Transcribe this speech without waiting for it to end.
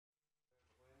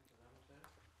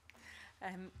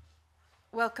Um,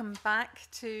 Welcome back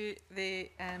to the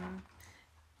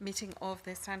meeting of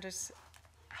the Standards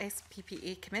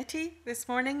SPPA Committee this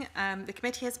morning. The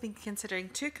committee has been considering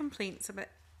two complaints about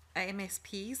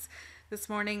MSPs this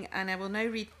morning, and I will now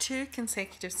read two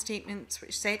consecutive statements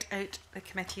which set out the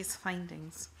committee's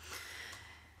findings.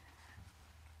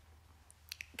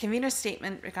 Convener's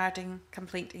statement regarding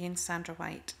complaint against Sandra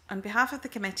White. On behalf of the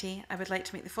committee, I would like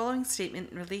to make the following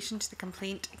statement in relation to the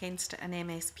complaint against an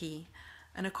MSP.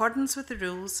 In accordance with the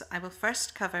rules, I will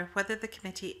first cover whether the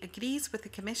committee agrees with the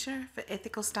Commissioner for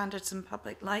Ethical Standards in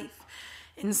Public Life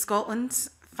in Scotland's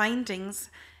findings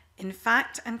in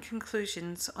fact and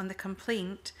conclusions on the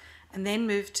complaint, and then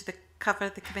move to cover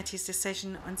the committee's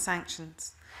decision on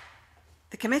sanctions.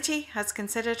 The committee has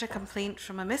considered a complaint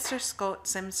from a Mr. Scott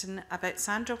Simpson about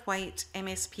Sandra White,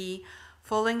 MSP,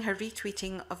 following her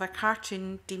retweeting of a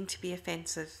cartoon deemed to be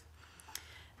offensive.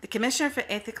 The Commissioner for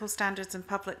Ethical Standards in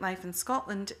Public Life in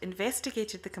Scotland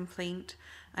investigated the complaint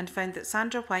and found that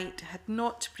Sandra White had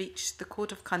not breached the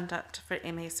Code of Conduct for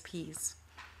MSPs.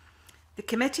 The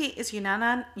committee is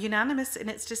unanimous in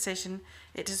its decision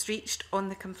it has reached on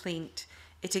the complaint.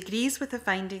 It agrees with the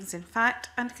findings in fact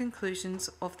and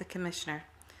conclusions of the Commissioner.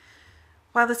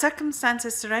 While the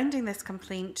circumstances surrounding this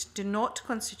complaint do not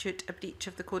constitute a breach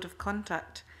of the Code of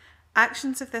Conduct,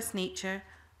 actions of this nature,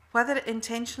 whether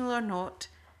intentional or not,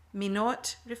 may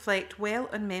not reflect well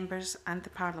on members and the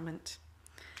Parliament.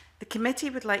 The committee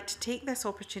would like to take this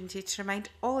opportunity to remind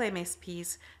all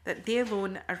MSPs that they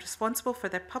alone are responsible for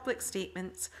their public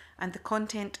statements and the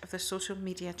content of their social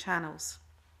media channels.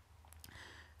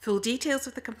 Full details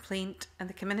of the complaint and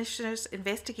the Commissioner's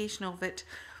investigation of it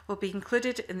will be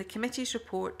included in the committee's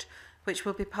report, which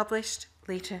will be published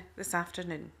later this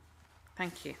afternoon.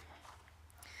 Thank you.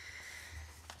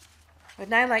 I would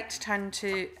now like to turn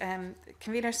to the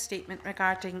Convener's statement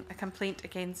regarding a complaint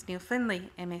against Neil Finlay,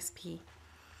 MSP.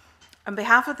 On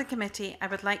behalf of the committee, I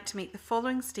would like to make the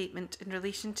following statement in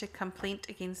relation to a complaint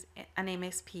against an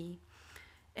MSP.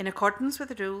 In accordance with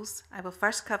the rules, I will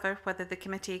first cover whether the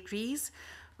committee agrees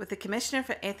with the Commissioner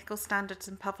for Ethical Standards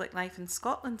in Public Life in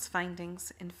Scotland's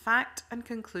findings in fact and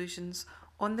conclusions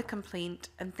on the complaint,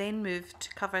 and then move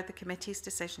to cover the committee's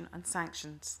decision on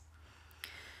sanctions.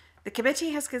 The committee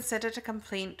has considered a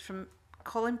complaint from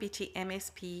Colin Beattie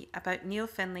MSP about Neil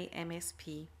Finlay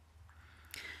MSP.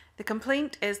 The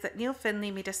complaint is that Neil Finlay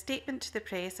made a statement to the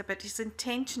press about his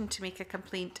intention to make a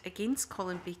complaint against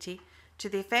Colin Beattie to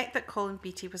the effect that Colin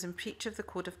Beattie was in breach of the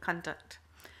Code of Conduct,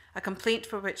 a complaint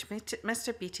for which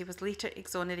Mr. Beattie was later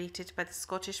exonerated by the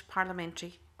Scottish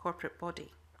Parliamentary Corporate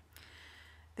Body.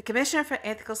 The Commissioner for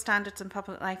Ethical Standards in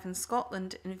Public Life in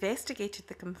Scotland investigated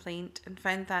the complaint and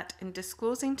found that in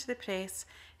disclosing to the press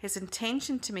his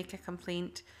intention to make a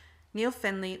complaint, Neil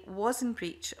Finlay was in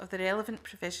breach of the relevant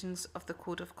provisions of the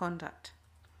Code of Conduct.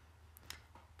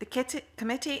 The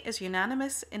committee is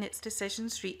unanimous in its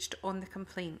decisions reached on the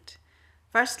complaint.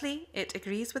 Firstly, it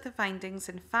agrees with the findings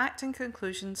in fact and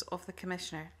conclusions of the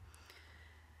Commissioner.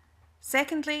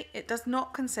 Secondly, it does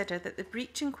not consider that the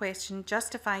breach in question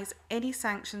justifies any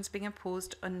sanctions being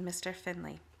imposed on Mr.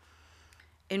 Finlay.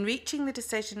 In reaching the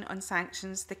decision on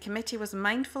sanctions, the committee was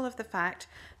mindful of the fact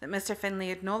that Mr.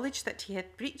 Finlay acknowledged that he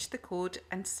had breached the code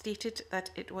and stated that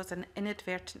it was an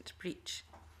inadvertent breach.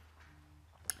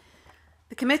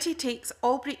 The committee takes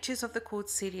all breaches of the code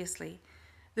seriously.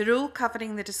 The rule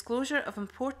covering the disclosure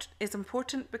is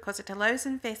important because it allows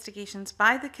investigations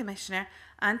by the Commissioner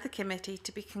and the committee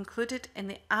to be concluded in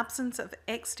the absence of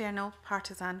external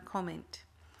partisan comment.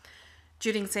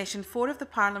 During Session 4 of the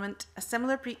Parliament, a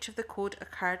similar breach of the code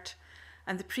occurred,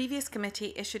 and the previous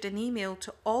committee issued an email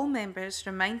to all members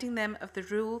reminding them of the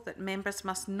rule that members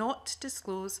must not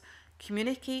disclose,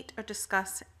 communicate or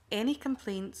discuss any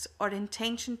complaints or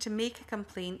intention to make a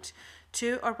complaint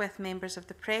to or with members of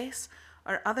the press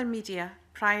or other media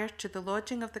prior to the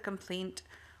lodging of the complaint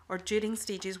or during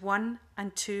stages 1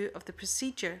 and 2 of the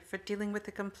procedure for dealing with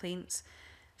the complaints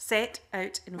set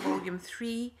out in Volume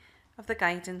 3 of the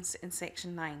guidance in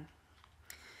Section 9.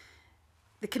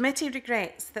 The committee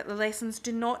regrets that the lessons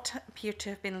do not appear to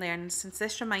have been learned since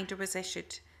this reminder was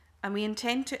issued, and we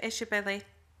intend to issue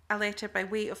a letter by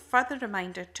way of further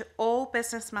reminder to all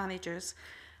business managers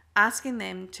asking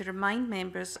them to remind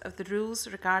members of the rules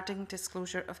regarding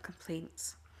disclosure of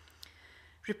complaints.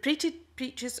 Repeated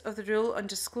breaches of the rule on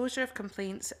disclosure of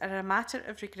complaints are a matter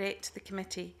of regret to the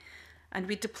committee, and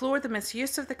we deplore the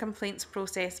misuse of the complaints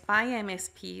process by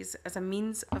MSPs as a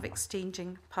means of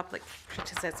exchanging public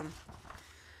criticism.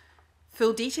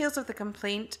 Full details of the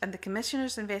complaint and the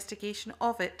Commissioner's investigation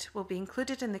of it will be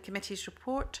included in the committee's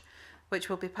report, which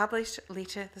will be published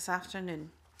later this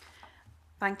afternoon.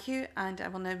 Thank you, and I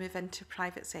will now move into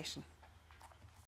private session.